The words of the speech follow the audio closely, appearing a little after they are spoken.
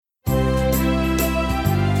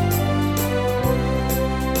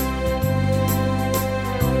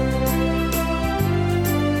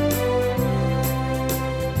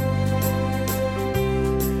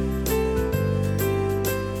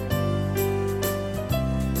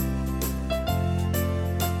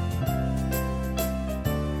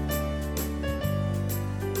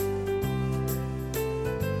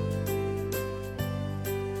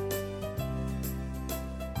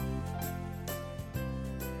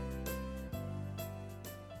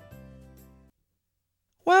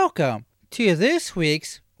Welcome to this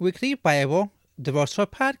week's weekly Bible devotional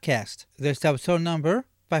podcast. This is episode number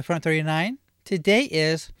 539. Today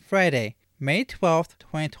is Friday, May 12th,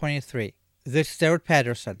 2023. This is Edward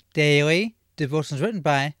Patterson. Daily devotions written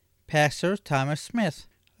by Pastor Thomas Smith.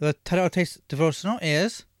 The title of today's devotional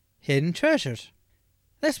is Hidden Treasures.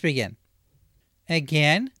 Let's begin.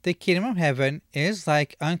 Again, the kingdom of heaven is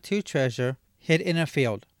like unto treasure hid in a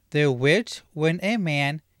field, the which when a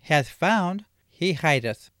man hath found, he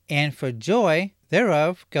hideth, and for joy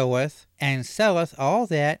thereof goeth, and selleth all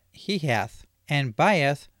that he hath, and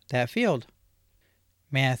buyeth that field.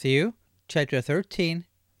 Matthew chapter 13,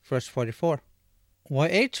 verse 44. What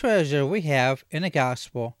a treasure we have in the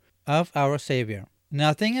gospel of our Savior.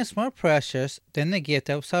 Nothing is more precious than the gift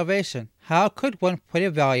of salvation. How could one put a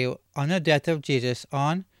value on the death of Jesus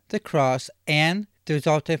on the cross and the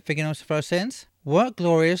resultant forgiveness of our sins? What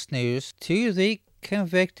glorious news to the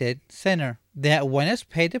convicted sinner that one has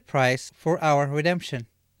paid the price for our redemption.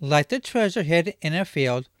 Like the treasure hid in a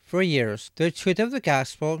field for years, the truth of the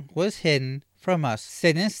gospel was hidden from us.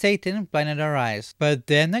 Sin and Satan blinded our eyes, but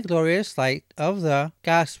then the glorious light of the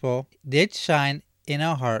gospel did shine in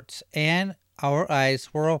our hearts, and our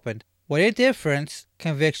eyes were opened. What a difference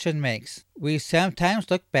conviction makes. We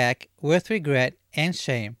sometimes look back with regret and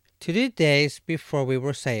shame to the days before we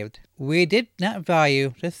were saved. We did not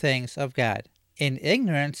value the things of God. In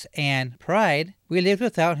ignorance and pride, we lived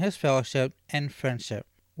without His fellowship and friendship.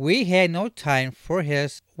 We had no time for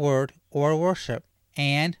His word or worship,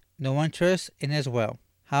 and no interest in His will.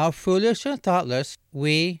 How foolish and thoughtless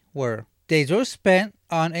we were. Days were spent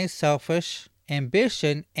on a selfish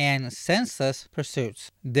ambition and senseless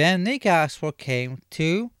pursuits. Then the gospel came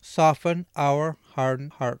to soften our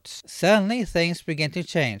hardened hearts. Suddenly things began to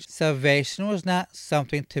change. Salvation was not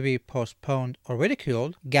something to be postponed or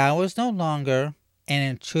ridiculed. God was no longer an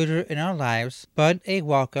intruder in our lives, but a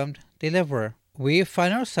welcomed deliverer. We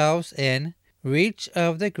find ourselves in reach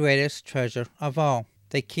of the greatest treasure of all,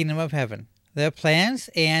 the kingdom of heaven. The plans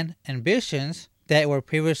and ambitions that were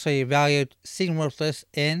previously valued seem worthless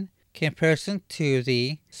in comparison to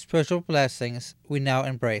the spiritual blessings we now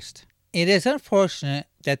embraced. It is unfortunate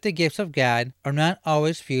that the gifts of God are not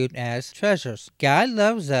always viewed as treasures. God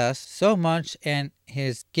loves us so much and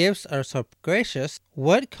His gifts are so gracious.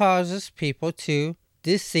 What causes people to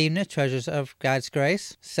deceive the treasures of God's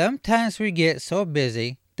grace? Sometimes we get so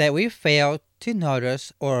busy that we fail to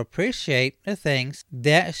notice or appreciate the things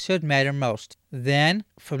that should matter most. Then,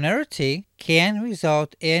 familiarity can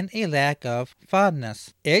result in a lack of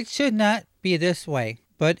fondness. It should not be this way,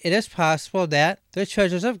 but it is possible that the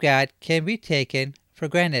treasures of God can be taken for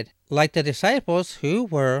granted, like the disciples who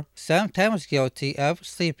were sometimes guilty of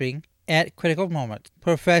sleeping at critical moments.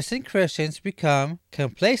 Professing Christians become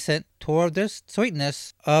complacent toward the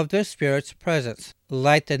sweetness of the Spirit's presence,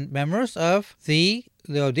 like the members of the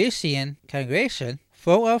Laodicean congregation,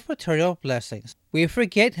 full of material blessings. We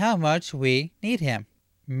forget how much we need Him.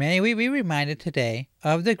 May we be reminded today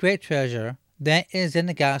of the great treasure that is in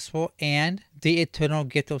the gospel and the eternal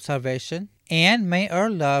gift of salvation, and may our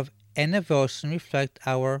love and devotion reflect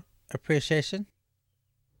our appreciation.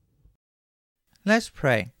 Let's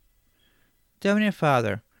pray. Dear Heavenly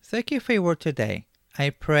Father, thank You for Your word today.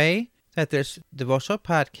 I pray that this devotional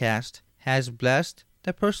podcast has blessed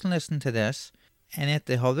the person listening to this, and that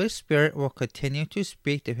the Holy Spirit will continue to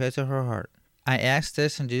speak to his or her heart. I ask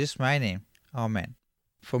this in Jesus' mighty name. Amen.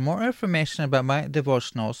 For more information about my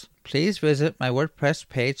devotionals, please visit my WordPress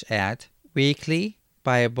page at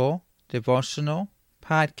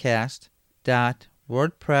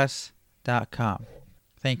weeklybibledevotionalpodcast.wordpress.com.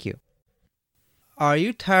 Thank you. Are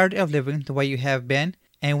you tired of living the way you have been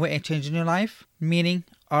and want a change in your life? Meaning,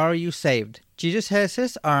 are you saved? Jesus has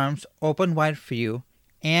His arms open wide for you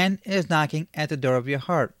and is knocking at the door of your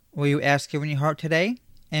heart. Will you ask Him in your heart today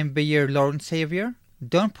and be your Lord and Savior?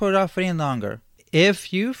 Don't put it off any longer.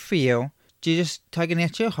 If you feel Jesus tugging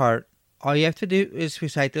at your heart, all you have to do is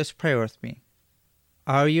recite this prayer with me.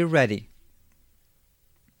 Are you ready?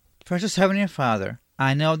 Precious Heavenly Father,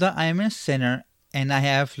 I know that I am a sinner and I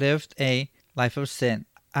have lived a life of sin.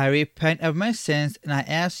 I repent of my sins and I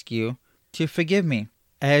ask You to forgive me.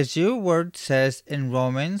 As Your word says in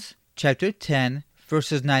Romans chapter 10,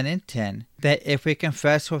 verses 9 and 10, that if we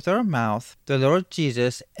confess with our mouth the Lord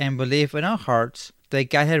Jesus and believe in our hearts that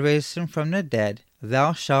God had raised Him from the dead,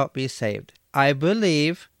 thou shalt be saved. I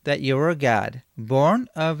believe that You are God, born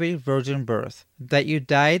of a virgin birth, that You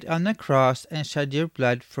died on the cross and shed Your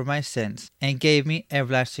blood for my sins, and gave me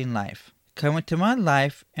everlasting life. Come into my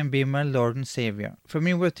life and be my Lord and Savior. Fill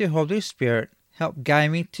me with Your Holy Spirit. Help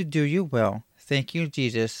guide me to do Your will. Thank You,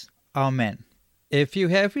 Jesus. Amen. If you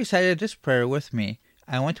have recited this prayer with me,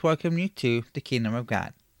 I want to welcome you to the Kingdom of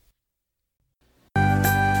God.